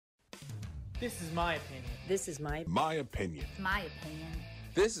This is my opinion. This is my opinion. My opinion.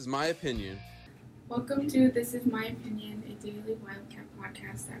 This is my opinion. Welcome to This Is My Opinion, a daily Wildcat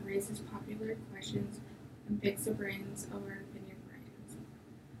podcast that raises popular questions and picks the brains of our opinion writers.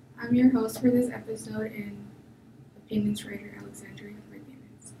 I'm your host for this episode and opinions writer Alexandria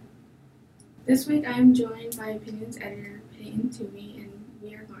Martinez. This week I'm joined by opinions editor Peyton Toomey, and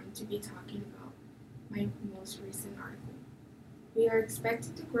we are going to be talking about my most recent article. We are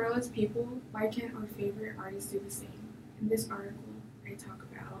expected to grow as people. Why can't our favorite artists do the same? In this article, I talk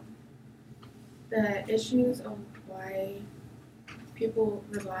about the issues of why people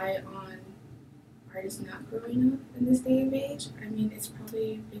rely on artists not growing up in this day and age. I mean, it's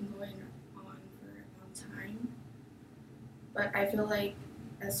probably been going on for a long time. But I feel like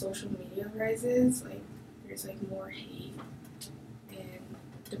as social media rises, there's more hate and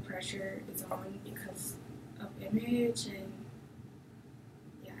the pressure is on because of image, and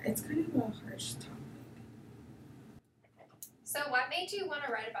it's kind of a harsh topic. So what made you want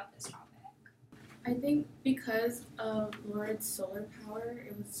to write about this topic? I think because of Lord's Solar Power,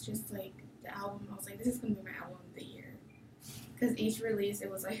 it was just the album. I was like, this is going to be my album of the year. Because each release,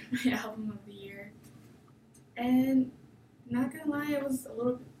 it was my album of the year. And not going to lie, I was a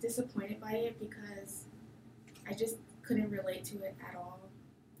little disappointed by it because I just couldn't relate to it at all.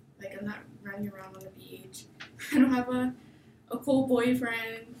 I'm not running around on the beach. I don't have a cool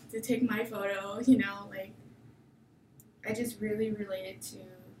boyfriend to take my photo, I just really related to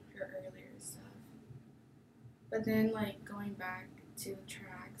her earlier stuff. But then, going back to the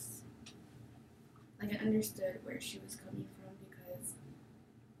tracks, I understood where she was coming from because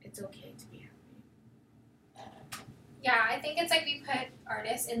it's okay to be happy. Yeah, I think it's we put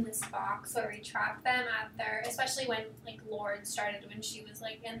artists in this box where we trap them at their, especially when Lorde started when she was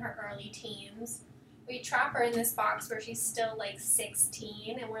in her early teens. We trap her in this box where she's still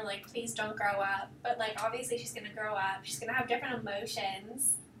 16 and we're please don't grow up. But obviously she's gonna grow up. She's gonna have different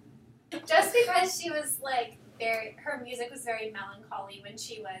emotions. Just because she was her music was very melancholy when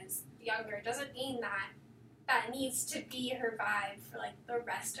she was younger doesn't mean that needs to be her vibe for the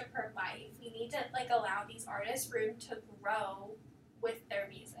rest of her life. We need to allow these artists room to grow with their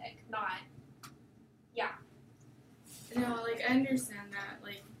music, not No, I understand that.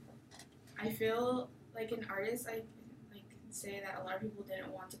 I feel an artist I say that a lot of people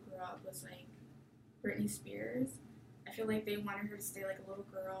didn't want to grow up was Britney Spears. I feel they wanted her to stay a little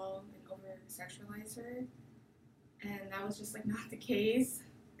girl and over sexualize her, and that was just not the case.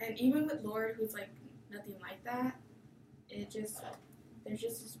 And even with Lorde, who's nothing like that, there's just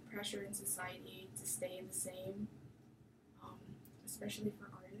this pressure in society to stay the same, especially for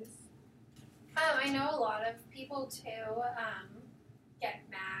artists. I know a lot of people too get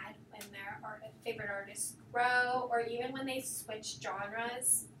mad when their favorite artists grow, or even when they switch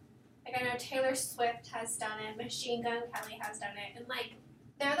genres. I know Taylor Swift has done it, Machine Gun Kelly has done it, and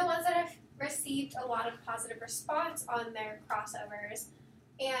they're the ones that have received a lot of positive response on their crossovers,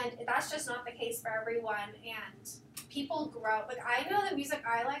 and that's just not the case for everyone, and people grow. I know the music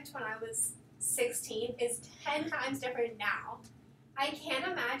I liked when I was 16 is 10 times different now. I can't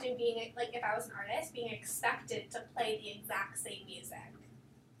imagine being, if I was an artist, being expected to play the exact same music.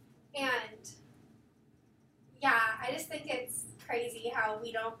 And, yeah, I just think it's crazy how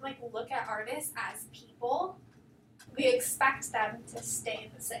we don't, look at artists as people. We expect them to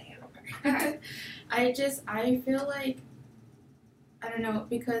stay the same. I feel I don't know,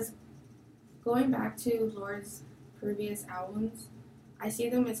 because going back to Lorde's previous albums, I see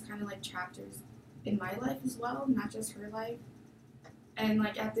them as kind of chapters in my life as well, not just her life. And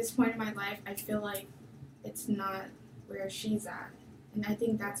at this point in my life, I feel it's not where she's at. And I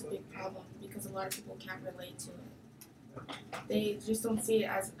think that's a big problem because a lot of people can't relate to it. They just don't see it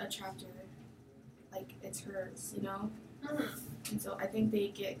as a chapter, it's hers, Mm-hmm. And so I think they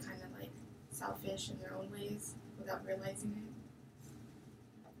get kind of selfish in their own ways without realizing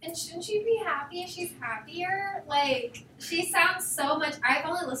it. And shouldn't you be happy if she's happier? She sounds so much. I've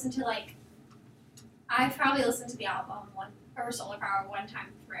only listened to I've probably listened to the album or Solar Power one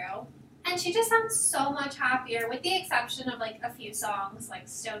time through, and she just sounds so much happier, with the exception of a few songs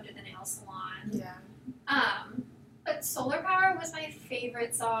Stoned at the Nail Salon. Yeah. But Solar Power was my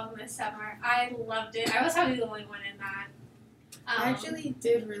favorite song this summer. I loved it. I was probably the only one in that. I actually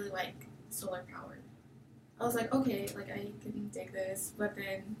did really like Solar Power. I was okay, I can dig this, but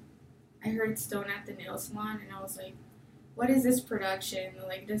then I heard Stone at the Nail Salon, and I was what is this production?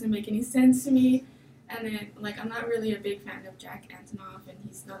 It doesn't make any sense to me. And then, I'm not really a big fan of Jack Antonoff, and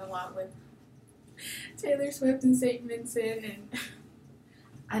he's done a lot with Taylor Swift and St. Vincent, and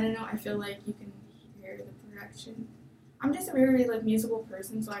I don't know, I feel you can hear the production. I'm just a very like musical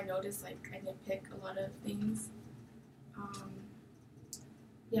person, so I notice like I nitpick a lot of things. Um,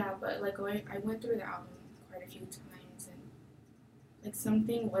 yeah, but like I went through the album quite a few times, and like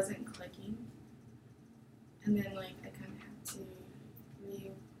something wasn't clicking, and then like I kind of had to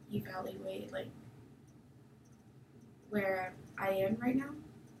reevaluate like where I am right now,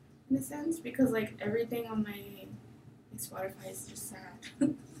 in a sense, because like everything on my like, Spotify is just sad.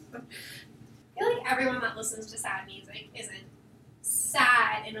 I feel like everyone that listens to sad music isn't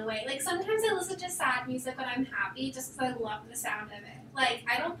sad in a way. Like, sometimes I listen to sad music when I'm happy just because I love the sound of it. Like,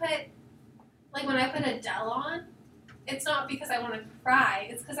 I don't put, like, when I put Adele on, it's not because I want to cry.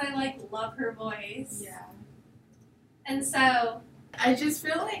 It's because I, like, love her voice. Yeah. And so, I just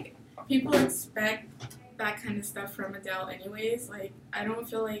feel like people expect that kind of stuff from Adele anyways. Like, I don't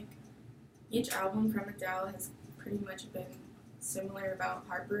feel like each album from Adele has pretty much been similar about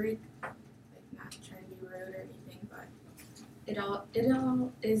heartbreak. Like, not trying to be rude or anything, but it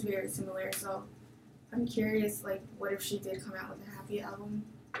all is very similar. So I'm curious, like, what if she did come out with a happy album?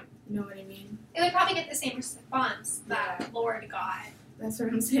 You know what I mean? it would probably get the same response that Lorde got. That's what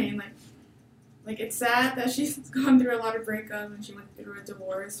I'm saying. Like it's sad that she's gone through a lot of breakup and she went through a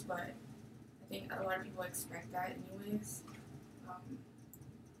divorce, but I think a lot of people expect that anyways.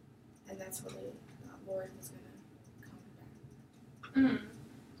 And that's what Lorde was gonna come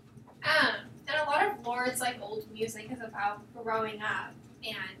back. And a lot of Lorde's like old music is about growing up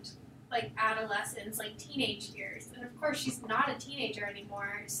and like adolescence, like teenage years. And of course she's not a teenager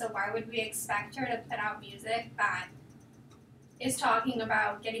anymore, so why would we expect her to put out music that is talking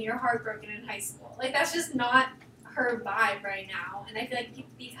about getting your heart broken in high school? Like, that's just not her vibe right now. And I feel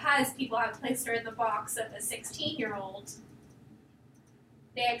like because people have placed her in the box of a 16-year-old,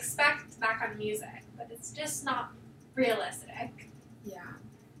 they expect that kind of music, but it's just not realistic. Yeah.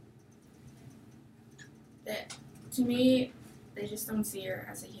 To me, they just don't see her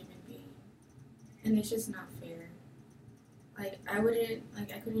as a human being, and it's just not fair. Like I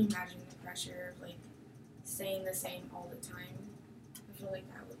couldn't imagine the pressure of like saying the same all the time. I feel like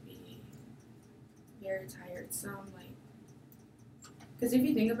that would be very tiresome. Like, because if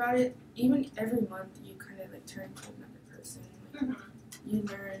you think about it, even every month you kind of like turn into another person. Like, you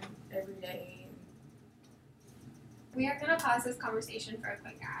learn every day. We are going to pause this conversation for a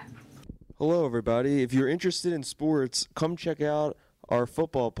quick ad. Hello, everybody. If you're interested in sports, come check out our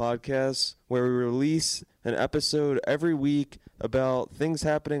football podcast where we release an episode every week about things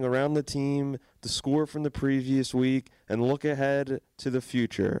happening around the team, the score from the previous week, and look ahead to the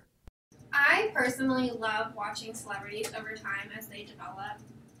future. I personally love watching celebrities over time as they develop.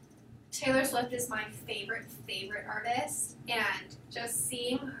 Taylor Swift is my favorite artist, and just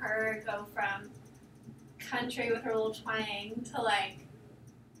seeing her go from country with her little twang to like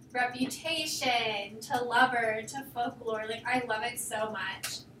Reputation to Lover to Folklore, like I love it so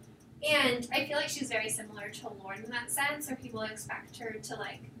much. And I feel like she's very similar to Lorde in that sense, where people expect her to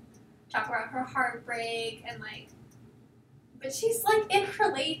like talk about her heartbreak and like, but she's like in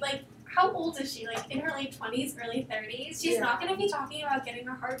her late, like how old is she? Like in her late 20s, early 30s. She's not going to be talking about getting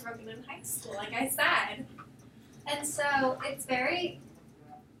her heart broken in high school, like I said. And so it's very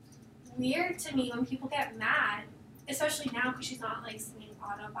weird to me when people get mad, especially now because she's not like singing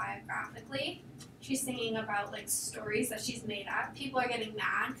autobiographically. She's singing about like stories that she's made up. People are getting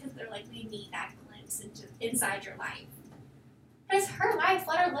mad because they're like, we need that glimpse inside your life. But it's her life.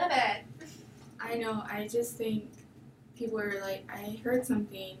 Let her live it. I know. I just think people are like, I heard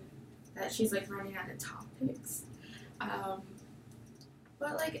something that she's like running out of topics.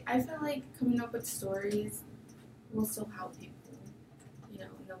 But like, I feel like coming up with stories will still help people, you know,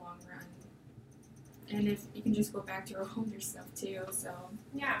 in the long run. And if you can just go back to her older stuff too, so.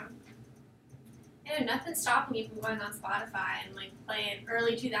 Yeah. And nothing's stopping you from going on Spotify and like playing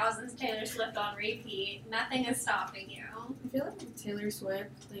early 2000s Taylor Swift on repeat. Nothing is stopping you. I feel like with Taylor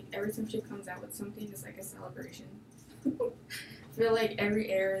Swift, like every time she comes out with something, it's like a celebration. I feel like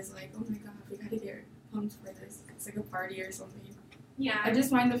every era is like, oh my god, we gotta get pumped for this. It's like a party or something. Yeah. I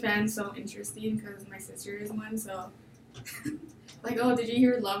just find the fans so interesting because my sister is one, so. Like, oh, did you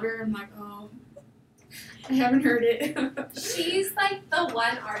hear Lover? I'm like, oh. I haven't heard it. She's like the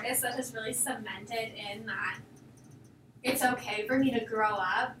one artist that has really cemented in that it's okay for me to grow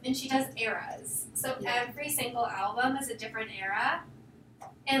up, and she does eras. So every single album is a different era,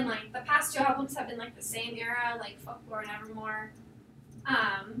 and like the past two albums have been like the same era, like Folklore and Evermore.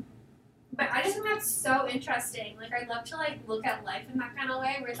 But I just think that's so interesting. Like I'd love to like look at life in that kind of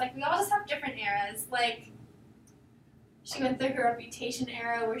way, where it's like we all just have different eras. Like she went through her Reputation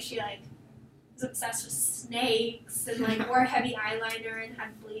era where she like was obsessed with snakes and like wore heavy eyeliner and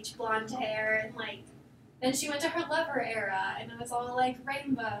had bleach blonde hair, and like Then she went to her Lover era, and it was all like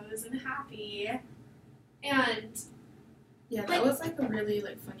rainbows and happy. And Yeah, that was like a really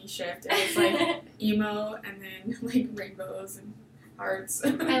like funny shift. It was like emo and then like rainbows and hearts. I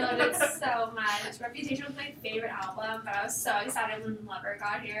loved it so much. Reputation was my favorite album, but I was so excited when Lover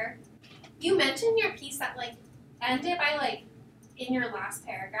got here. You mentioned your piece that like ended by like in your last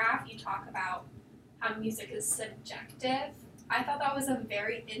paragraph you talk about how music is subjective. I thought that was a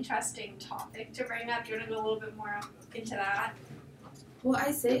very interesting topic to bring up. Do you want to go a little bit more into that? Well,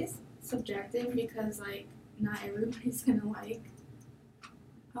 I say it's subjective because like not everybody's gonna like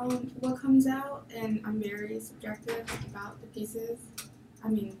what comes out, and I'm very subjective about the pieces. I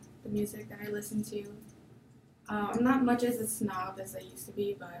mean, the music that I listen to. I'm not much as a snob as I used to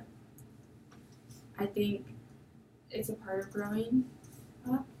be, but I think it's a part of growing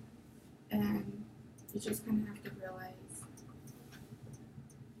up, and you just kind of have to realize,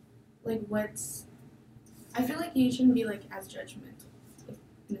 like, I feel like you shouldn't be, like, as judgmental,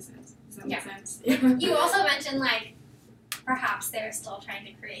 in a sense. Does that make sense? Yeah. You also mentioned, like, perhaps they're still trying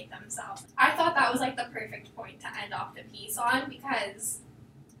to create themselves. I thought that was, like, the perfect point to end off the piece on, because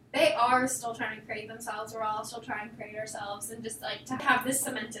they are still trying to create themselves. We're all still trying to create ourselves, and just, like, to have this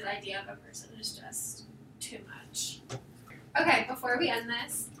cemented idea of a person is just too much. Okay, before we end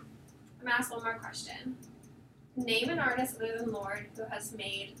this, I'm going to ask one more question. Name an artist other than Lorde who has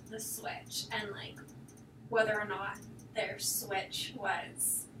made the switch, and, like, whether or not their switch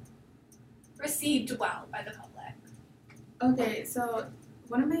was received well by the public. Okay, so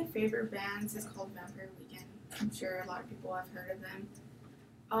one of my favorite bands is called Vampire Weekend. I'm sure a lot of people have heard of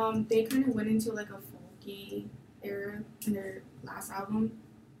them. They kind of went into like a folky era in their last album,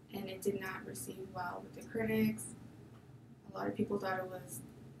 and it did not receive well with the critics. A lot of people thought it was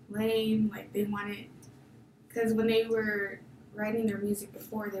lame, like they wanted, because when they were writing their music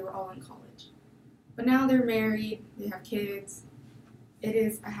before, they were all in college. But now they're married, they have kids. It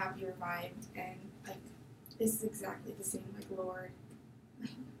is a happier vibe, and like it's exactly the same like Lorde.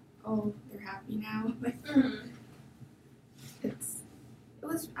 Oh, they're happy now. Like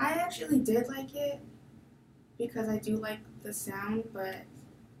I actually did like it because I do like the sound, but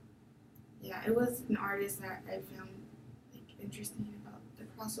yeah, it was an artist that I found like interesting about the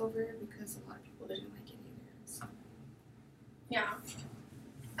crossover because a lot of people didn't like it either. So. Yeah.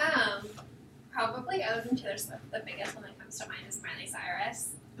 Probably other than Taylor Swift, the biggest one that comes to mind is Miley Cyrus.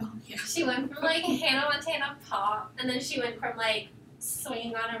 Oh yeah. She went from like Hannah Montana pop, and then she went from like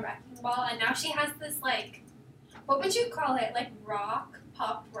swinging on a wrecking ball, and now she has this like, what would you call it? Like rock,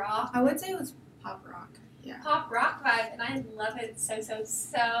 pop rock. I would say it was pop rock. Yeah. Pop rock vibe, and I love it so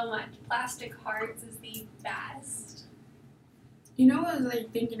much. Plastic Hearts is the best. You know what I was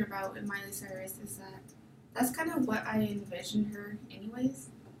like thinking about with Miley Cyrus is that that's kind of what I envisioned her anyways.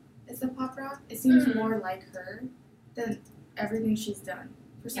 It's a pop rock. It seems more like her than everything she's done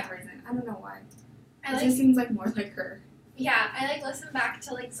for some reason. I don't know why. It just seems like more like her. Yeah, I like listen back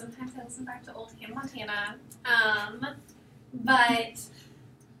to like sometimes I listen back to old Hannah Montana. But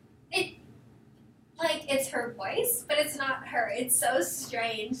it like it's her voice, but it's not her. It's so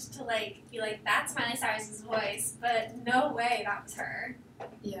strange to like be like that's Miley Cyrus's voice, but no way that was her.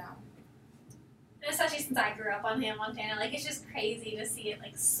 Yeah. And especially since I grew up on Hannah Montana, like it's just crazy to see it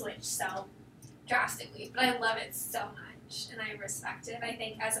like switch so drastically. But I love it so much, and I respect it. I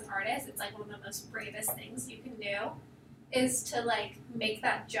think as an artist, it's like one of the most bravest things you can do, is to like make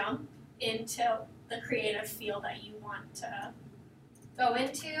that jump into the creative field that you want to go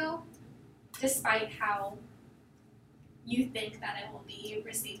into, despite how you think that it will be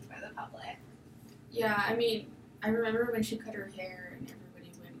received by the public. Yeah, I mean, I remember when she cut her hair and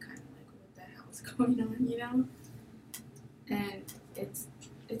everybody went kind of like, what the hell is going on, you know? And it's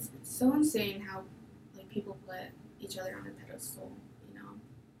so insane how like people put each other on a pedestal, you know?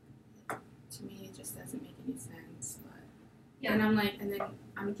 Like, to me, it just doesn't make any sense. But Yeah. and I'm like, and then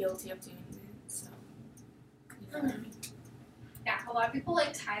I'm guilty of doing it, so you know what I mean? Yeah, a lot of people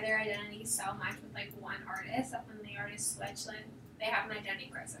like tie their identity so much with like one artist that when the artist switch, like they have an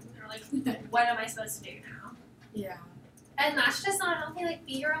identity crisis. They're like, what am I supposed to do now? Yeah. And that's just not healthy. Like,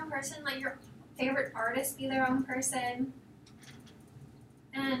 be your own person. Let your favorite artist be their own person.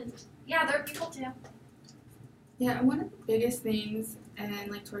 And yeah, there are people too. Yeah, and one of the biggest things, and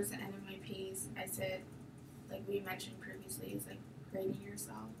like towards the end of my piece, I said, like we mentioned previously, is like creating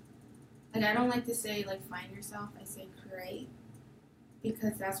yourself. Like I don't like to say like find yourself. I say create,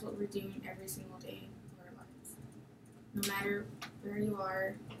 because that's what we're doing every single day of our lives. No matter where you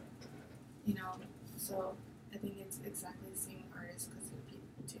are, you know. So I think it's exactly the same with artists because they're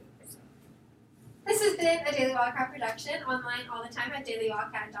people too. So This has been a Daily Wildcat production, online all the time at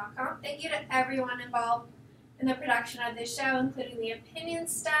dailywildcat.com. Thank you to everyone involved in the production of this show, including the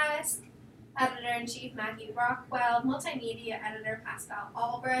Opinions Desk, Editor-in-Chief Maggie Rockwell, Multimedia Editor Pascal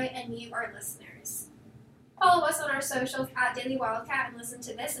Albright, and you, our listeners. Follow us on our socials at Daily Wildcat and listen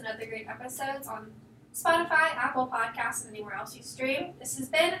to this and other great episodes on Spotify, Apple Podcasts, and anywhere else you stream. This has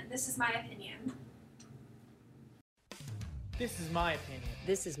been This Is My Opinion. This is my opinion.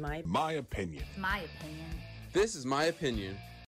 This is my opinion. My opinion. This is my opinion.